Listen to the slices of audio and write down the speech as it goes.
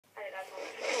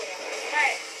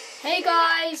Hey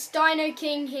guys, Dino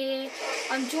King here.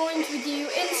 I'm joined with you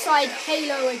inside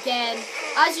Halo again.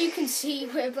 As you can see,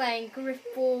 we're playing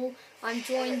grifball. I'm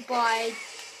joined by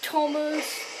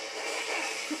Thomas,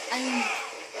 and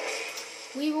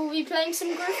we will be playing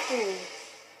some grifball.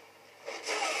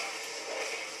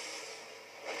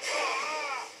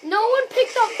 No one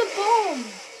picked up the bomb.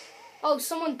 Oh,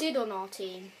 someone did on our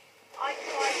team.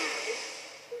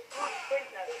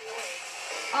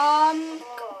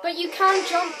 But you can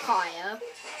jump higher.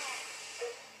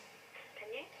 Can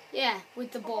you? Yeah,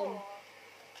 with the bomb.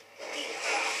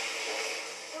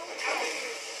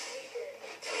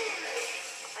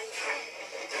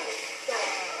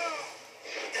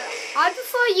 I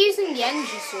prefer using the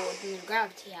energy sword than the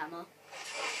gravity hammer.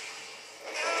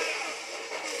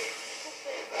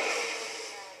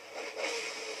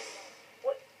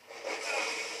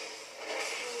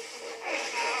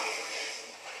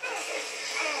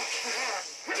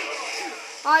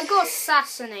 I got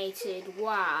assassinated,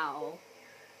 wow.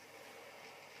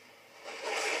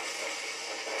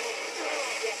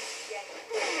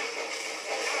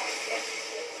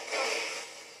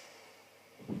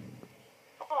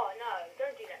 Oh no,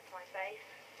 don't do that to my face.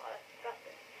 Oh, that's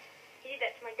disgusting. You did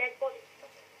that to my dead body.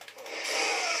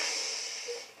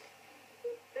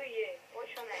 Who are you?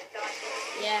 What's your name?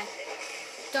 Yeah.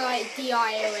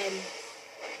 D-I-O-N.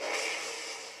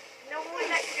 No one would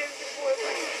actually go to the ball and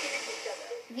kill each other.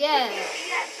 Yeah.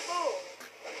 He has the ball.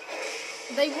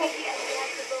 They will. He actually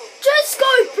has the ball. Just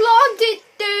go plant it,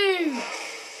 dude!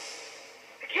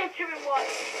 I killed 2 in 1.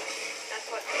 That's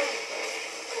what.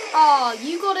 Oh,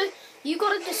 you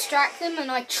gotta distract them, and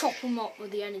I chop them up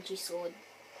with the energy sword.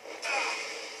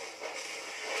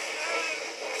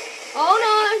 Oh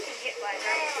no! Hit by a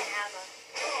gravity hammer.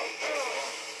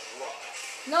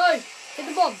 No! Hit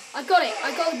the bomb! I got it!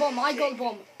 I got the bomb! I got the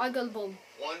bomb! I got the bomb!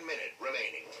 1 minute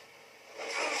remaining.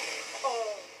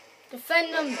 Oh.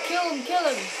 Defend them! Kill them! Kill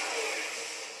them!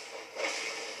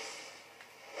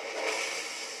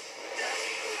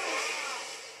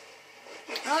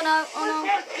 Oh no! Oh no!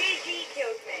 No, GG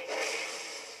killed me.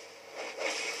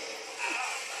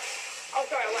 Oh,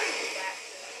 sorry, I went through that.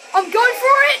 I'm going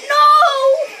for it! No!